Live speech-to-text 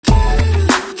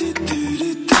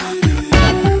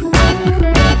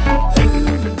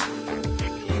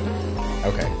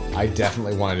I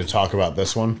definitely wanted to talk about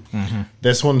this one.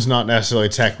 This one's not necessarily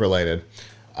tech related.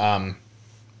 I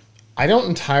don't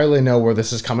entirely know where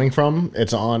this is coming from.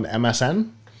 It's on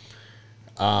MSN.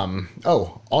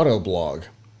 Autoblog.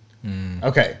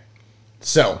 Okay,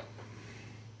 so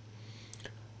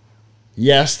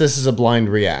yes, this is a blind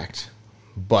react,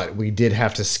 but we did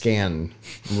have to scan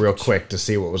real quick to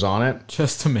see what was on it.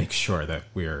 Just to make sure that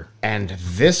we're... And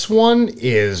this one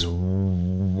is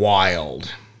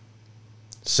wild.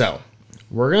 So,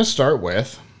 we're going to start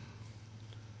with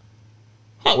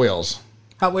Hot Wheels.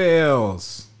 Hot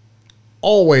Wheels.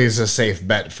 Always a safe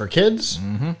bet for kids.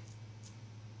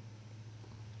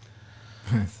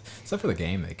 Except for the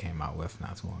game they came out with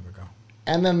not too long ago.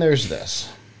 And then there's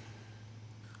this.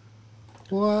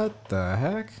 What the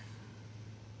heck?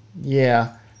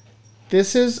 Yeah.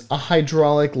 This is a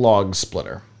hydraulic log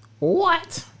splitter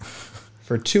What?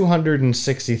 for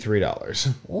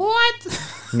 $263.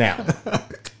 What? Now,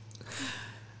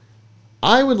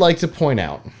 I would like to point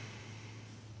out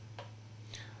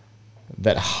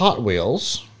that Hot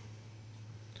Wheels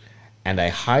and a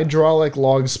hydraulic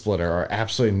log splitter are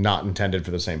absolutely not intended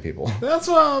for the same people. That's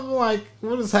what I'm like,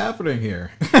 what is happening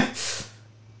here? Is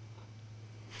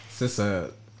this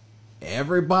a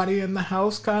everybody in the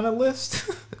house kind of list?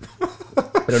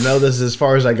 I don't know. This is as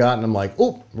far as I got, and I'm like,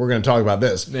 oh, we're going to talk about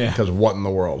this. Yeah. Because what in the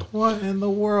world? What in the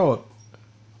world?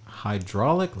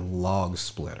 Hydraulic log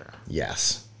splitter.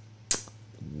 Yes.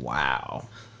 Wow.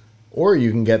 Or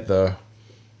you can get the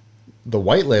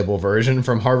white label version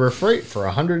from Harbor Freight for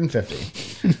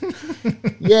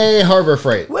 $150. Yay, Harbor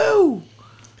Freight. Woo!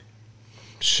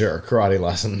 Sure, karate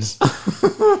lessons.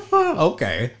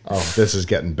 Okay. Oh, this is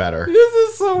getting better. This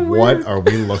is so weird. What are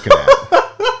we looking at?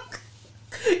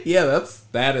 Yeah,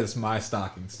 that is my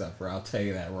stocking stuffer. I'll tell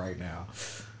you that right now.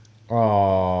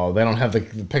 Oh, they don't have the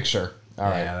picture. All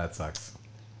right. Yeah, that sucks.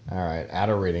 All right, out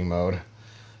of reading mode.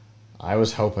 I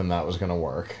was hoping that was going to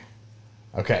work.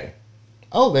 Okay.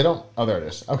 Oh, they don't. Oh, there it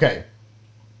is. Okay.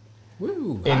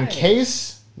 Woo! In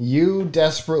case you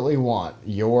desperately want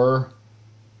your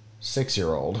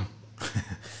 6-year-old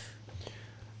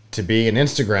to be an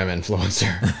Instagram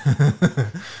influencer.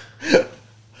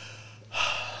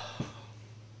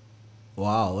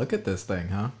 Wow, look at this thing,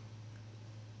 huh?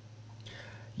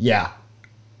 Yeah.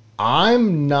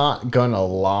 I'm not gonna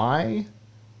lie.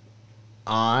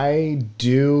 I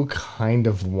do kind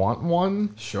of want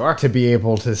one Sure. to be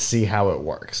able to see how it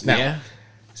works. Now, Yeah.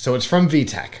 so it's from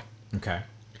VTech. Okay.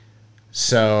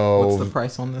 So What's the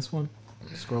price on this one?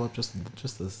 Scroll up just a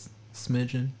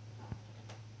smidgen.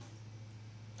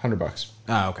 $100.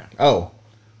 Oh, okay. Oh,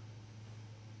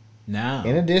 Now.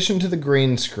 in addition to the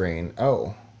green screen.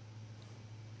 Oh.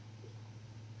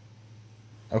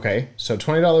 Okay, so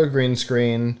 $20 green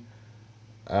screen.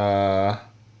 The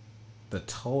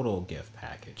total gift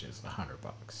package is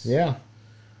 $100. Yeah.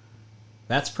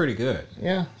 That's pretty good.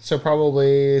 Yeah. So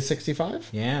probably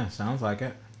 65? Yeah, sounds like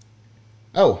it.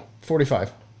 Oh,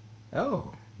 45.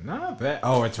 Oh, not bad.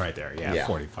 Oh, it's right there. Yeah, Yeah.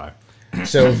 45.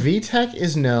 So VTech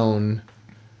is known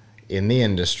in the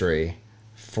industry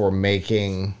for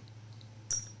making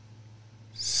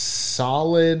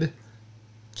solid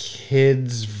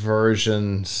kids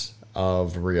versions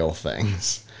of real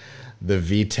things. The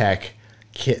VTech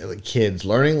kids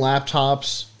learning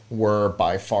laptops were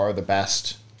by far the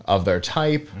best of their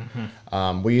type.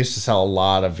 We used to sell a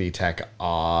lot of VTech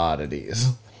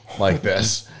oddities like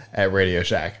this at Radio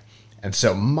Shack. And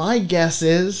so my guess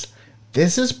is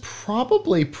this is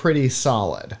probably pretty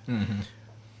solid.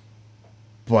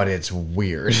 But it's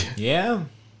weird. Yeah.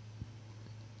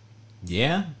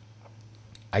 Yeah.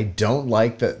 I don't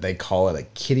like that they call it a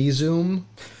kitty zoom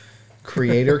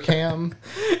creator cam.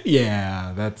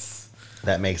 Yeah, that's...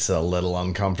 That makes it a little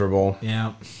uncomfortable.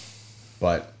 Yeah.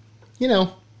 But, you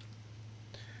know,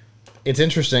 it's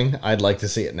interesting. I'd like to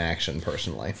see it in action,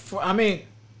 personally. I mean,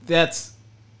 that's...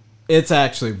 It's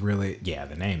actually really... Yeah,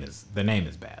 the name is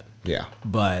bad. Yeah.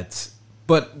 But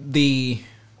the...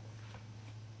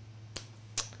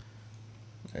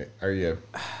 Are you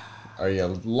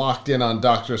locked in on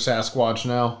Dr. Sasquatch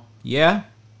now? Yeah?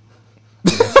 I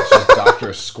guess it's just Dr.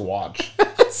 Squatch.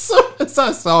 As soon as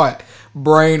I saw it,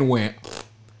 brain went...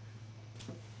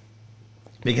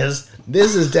 Because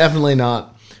this is definitely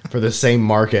not for the same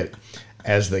market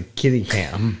as the kitty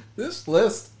cam. This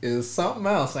list is something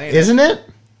else, ain't it? Isn't it?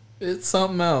 It's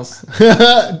something else.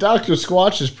 Dr.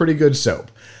 Squatch is pretty good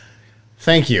soap.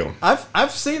 Thank you.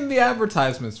 I've seen the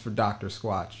advertisements for Dr.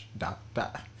 Squatch.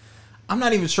 I'm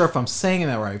not even sure if I'm saying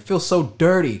that right. It feels so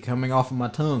dirty coming off of my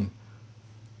tongue.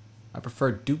 I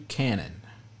prefer Duke Cannon.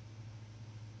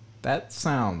 That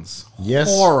sounds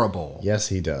horrible. Yes,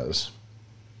 he does.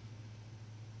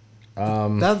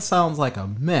 That sounds like a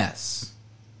mess.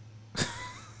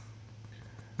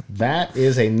 That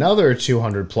is another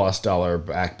 $200+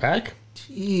 backpack.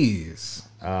 Jeez.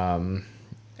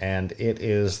 And it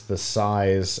is the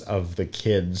size of the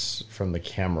kids from the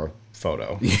camera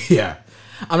photo. Yeah.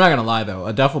 I'm not gonna lie though,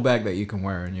 a duffel bag that you can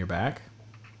wear in your back.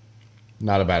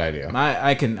 Not a bad idea.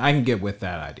 I can get with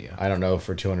that idea. I don't know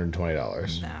for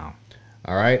 $220. No.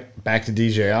 All right, back to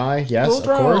DJI. Yes, Little of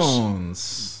course.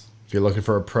 drones. If you're looking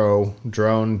for a pro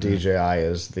drone, DJI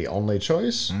is the only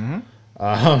choice.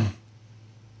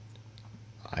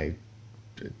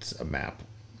 It's a map.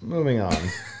 Moving on.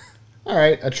 All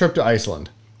right, a trip to Iceland.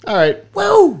 All right.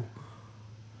 Whoa!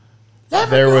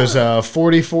 There was a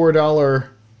 $44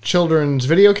 children's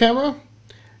video camera,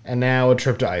 and now a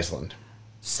trip to Iceland.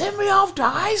 Send me off to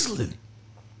Iceland.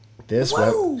 This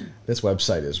Whoa! this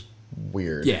website is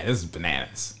weird. Yeah, this is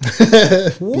bananas.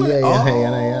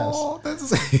 BANANAS. Oh,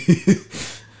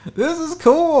 this is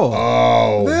cool.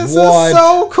 Oh, This what? is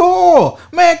so cool.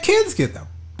 Man, kids get the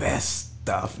best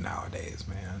stuff nowadays,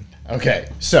 man. Okay,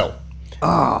 so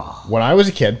when I was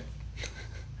a kid,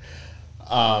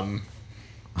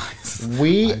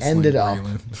 we ended up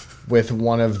with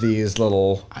one of these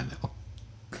little I know.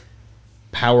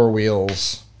 Power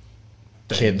Wheels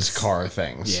kids Things. car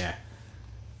things Yeah.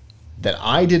 that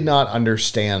I did not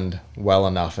understand well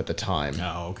enough at the time,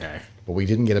 Oh, okay. but we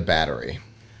didn't get a battery.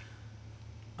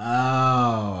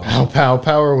 Oh. Pow, pow,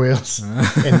 Power Wheels.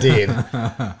 Indeed.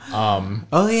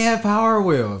 Oh, yeah, Power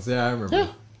Wheels. Yeah, I remember. Yeah,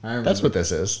 I remember. that's what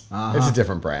this is. Uh-huh. It's a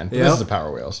different brand. But Yep. This is a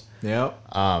Power Wheels. Yep.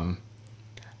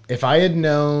 If I had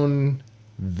known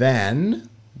then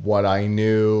what I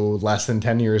knew less than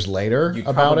 10 years later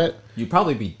about it, You'd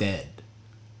probably be dead.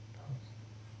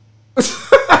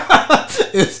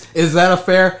 Is that a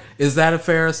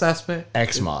fair assessment?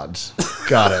 X-Mods.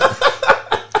 Got it.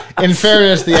 In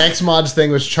fairness, the X-Mods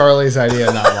thing was Charlie's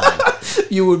idea, not mine.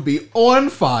 You would be on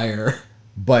fire.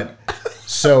 But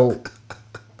so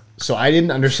I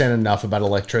didn't understand enough about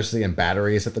electricity and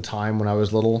batteries at the time when I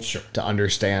was little to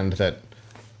understand that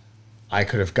I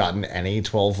could have gotten any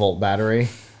 12-volt battery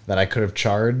that I could have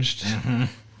charged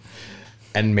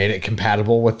and made it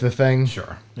compatible with the thing.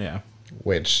 Sure. Yeah.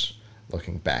 Which,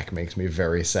 looking back, makes me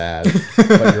very sad.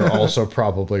 But you're also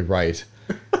probably right.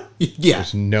 Yeah.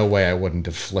 There's no way I wouldn't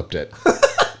have flipped it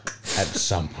at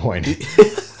some point.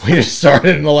 We just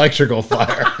started an electrical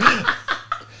fire.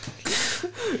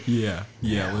 Yeah.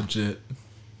 Yeah. Legit.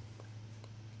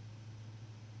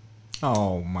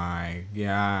 Oh my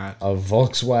god. A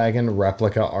Volkswagen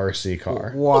replica RC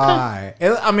car. Why?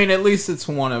 I mean, at least it's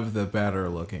one of the better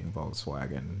looking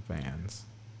Volkswagen vans.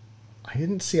 I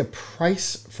didn't see a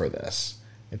price for this.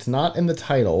 It's not in the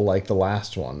title like the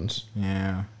last ones.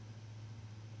 Yeah.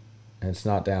 And it's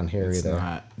not down here It's either.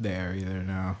 not there either,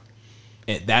 no.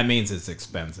 That means it's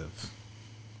expensive.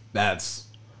 That's...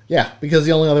 Yeah, because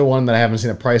the only other one that I haven't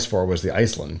seen a price for was the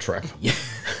Iceland trip.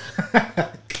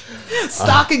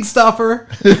 Stocking stuffer!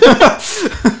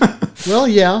 Well,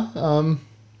 yeah.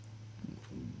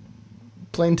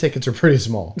 Plane tickets are pretty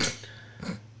small.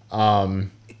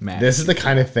 This is the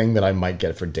kind of thing that I might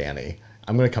get for Danny.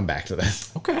 I'm going to come back to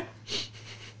this. Okay.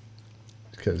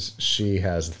 Because she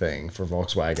has a thing for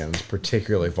Volkswagens,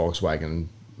 particularly Volkswagen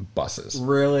buses.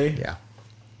 Really? Yeah.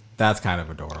 That's kind of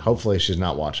adorable. Hopefully she's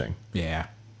not watching. Yeah.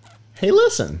 Hey,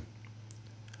 listen.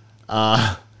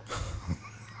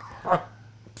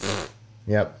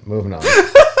 Yep, moving on.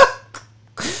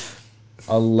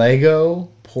 A Lego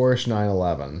Porsche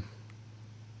 911.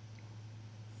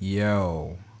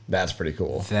 Yo. That's pretty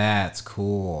cool. That's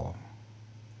cool.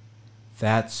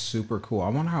 That's super cool. I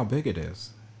wonder how big it is.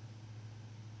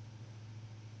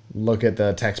 Look at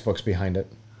the textbooks behind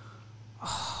it.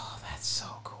 Oh, that's so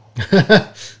cool.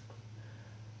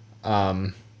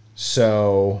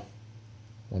 So,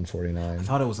 I 149.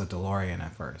 thought it was a DeLorean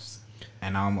at first.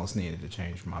 And I almost needed to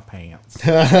change my pants.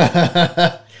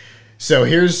 So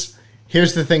here's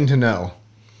the thing to know.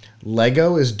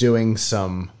 Lego is doing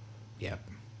some Yep.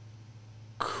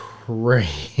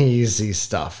 crazy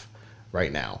stuff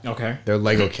right now. Okay. They're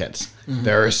Lego kits.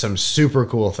 There are some super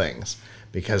cool things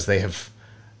because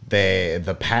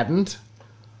the patent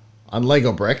on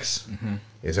Lego bricks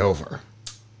is over.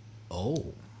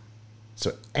 Oh.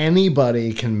 So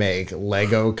anybody can make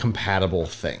Lego compatible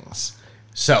things.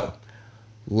 So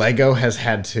Lego has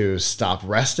had to stop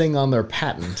resting on their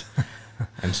patent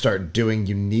and start doing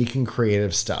unique and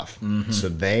creative stuff. So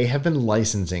they have been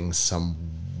licensing some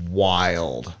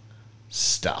wild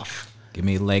stuff. Give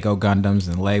me Lego Gundams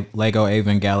and Lego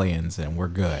Evangelions and we're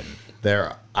good.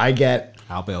 I get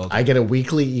I'll build. I get a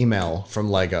weekly email from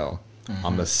Lego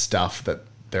on the stuff that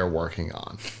they're working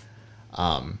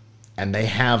on. and they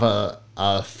have a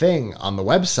thing on the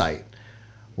website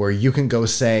where you can go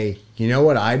say, you know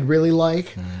what I'd really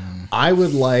like? I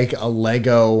would like a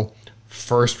Lego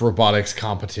first robotics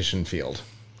competition field.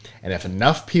 And if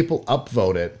enough people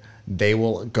upvote it, they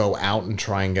will go out and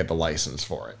try and get the license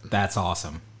for it. That's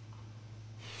awesome.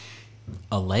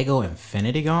 A Lego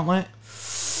Infinity Gauntlet?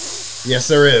 Yes,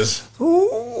 there is.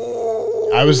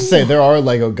 Ooh. I was to say, there are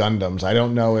Lego Gundams. I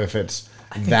don't know if it's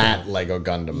that Lego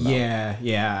Gundam, though.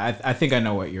 Yeah. I think I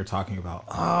know what you're talking about.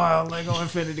 Oh, Lego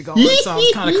Infinity Gauntlet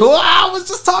sounds kind of cool. I was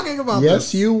just talking about this.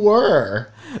 Yes, you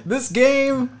were. This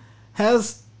game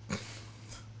has...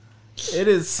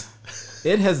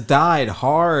 It has died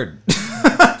hard.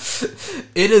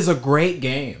 It is a great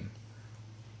game.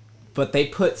 But they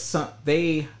put some...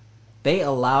 They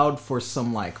allowed for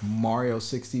some like Mario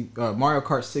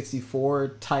Kart 64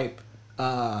 type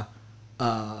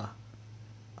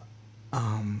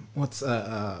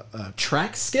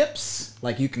track skips.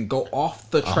 Like you can go off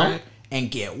the track and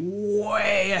get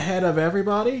way ahead of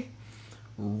everybody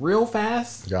real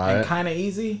fast and kind of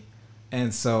easy.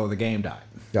 And so the game died.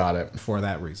 Got it. For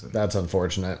that reason. That's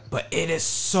unfortunate. But it is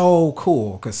so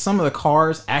cool because some of the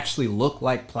cars actually look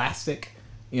like plastic.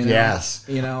 You know? Yes.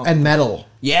 You know? And metal.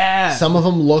 Yeah. Some of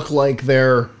them look like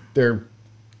they're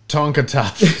Tonka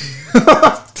Tough.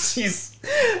 Jeez.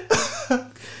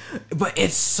 But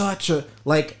it's such a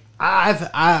like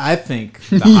I think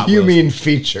the Hot You Wheels- mean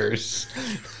features.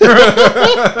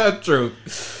 True.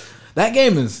 That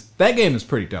game is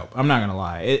pretty dope. I'm not gonna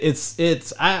lie.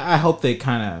 It's I hope they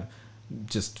kind of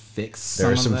just fix.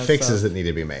 There are some of that fixes stuff. that need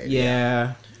to be made.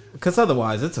 Yeah, because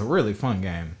otherwise it's a really fun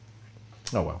game.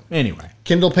 Oh well. Anyway,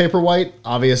 Kindle Paperwhite,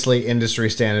 obviously industry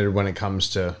standard when it comes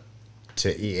to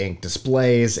e-ink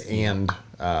displays and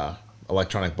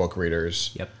electronic book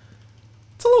readers. yep.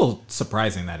 It's a little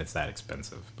surprising that it's that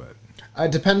expensive, but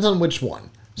It depends on which one.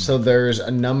 So there's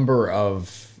a number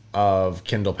of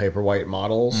Kindle Paperwhite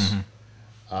models,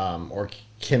 or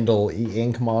Kindle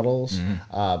e-ink models.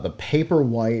 The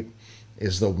Paperwhite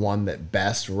is the one that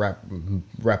best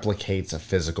replicates a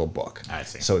physical book. I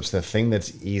see. So it's the thing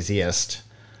that's easiest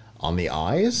on the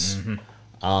eyes.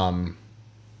 A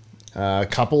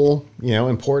couple,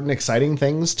 important, exciting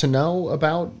things to know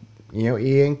about,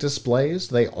 e-ink displays.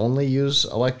 They only use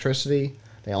electricity.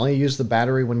 They only use the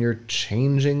battery when you're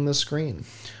changing the screen.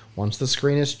 Once the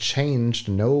screen is changed,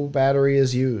 no battery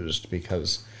is used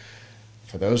because,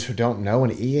 for those who don't know,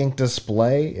 an e-ink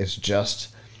display is just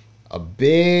a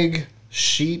big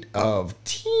sheet of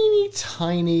teeny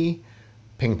tiny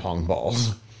ping pong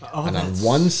balls. And on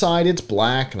one side it's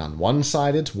black and on one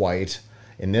side it's white.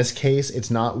 In this case, it's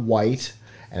not white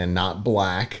and not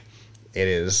black. It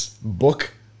is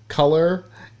book color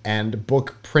and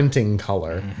book printing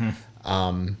color.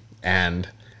 And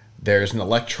there's an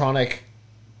electronic...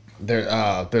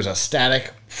 there's a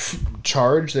static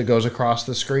charge that goes across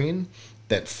the screen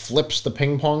that flips the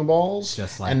ping pong balls.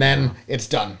 Just like and then it's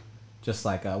done. just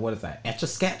like what is that?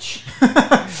 Etch-a-Sketch.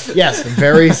 Yes,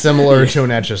 very similar to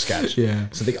an Etch-a-Sketch. Yeah.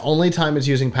 So the only time it's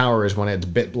using power is when it's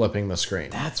bit blipping the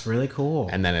screen. That's really cool.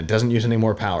 And then it doesn't use any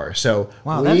more power. So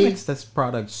Wow, that makes this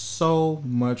product so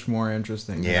much more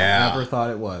interesting than Yeah. I ever thought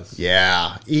it was.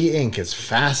 yeah, e-ink is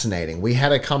fascinating. We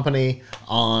had a company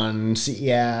on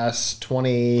CES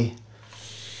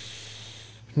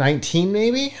 2019,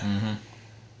 maybe?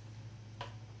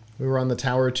 We were on the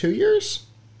tower 2 years?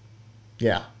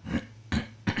 Yeah.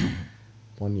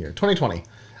 1 year. 2020.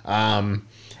 And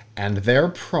their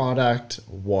product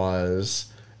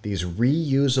was these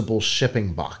reusable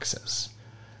shipping boxes.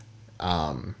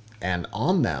 And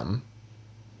on them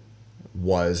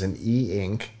was an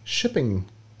e-ink shipping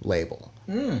label.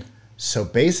 So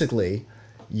basically,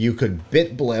 you could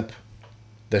bit blip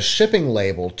the shipping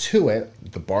label to it.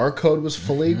 The barcode was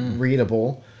fully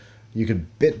readable. You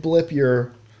could bit blip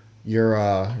your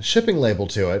shipping label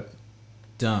to it,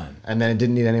 Done. and then it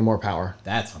didn't need any more power.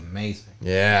 That's amazing.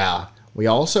 Yeah. We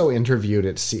also interviewed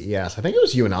at CES, I think it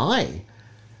was you and I,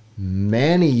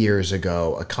 many years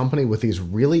ago, a company with these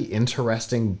really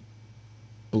interesting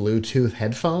Bluetooth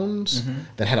headphones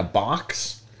that had a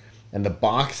box, and the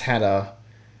box had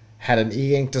an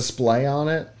e-ink display on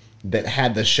it that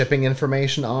had the shipping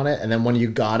information on it, and then when you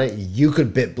got it, you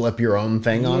could bit blip your own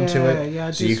thing onto it.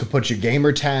 Yeah, so you could put your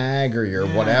gamer tag or your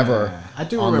Yeah. whatever I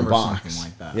do on the remember box.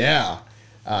 something like that. Yeah.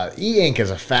 E-ink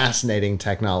is a fascinating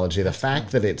technology. The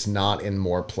fact that it's not in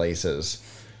more places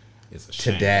It's a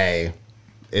shame. today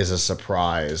is a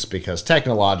surprise because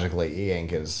technologically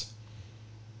e-ink is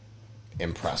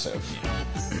impressive.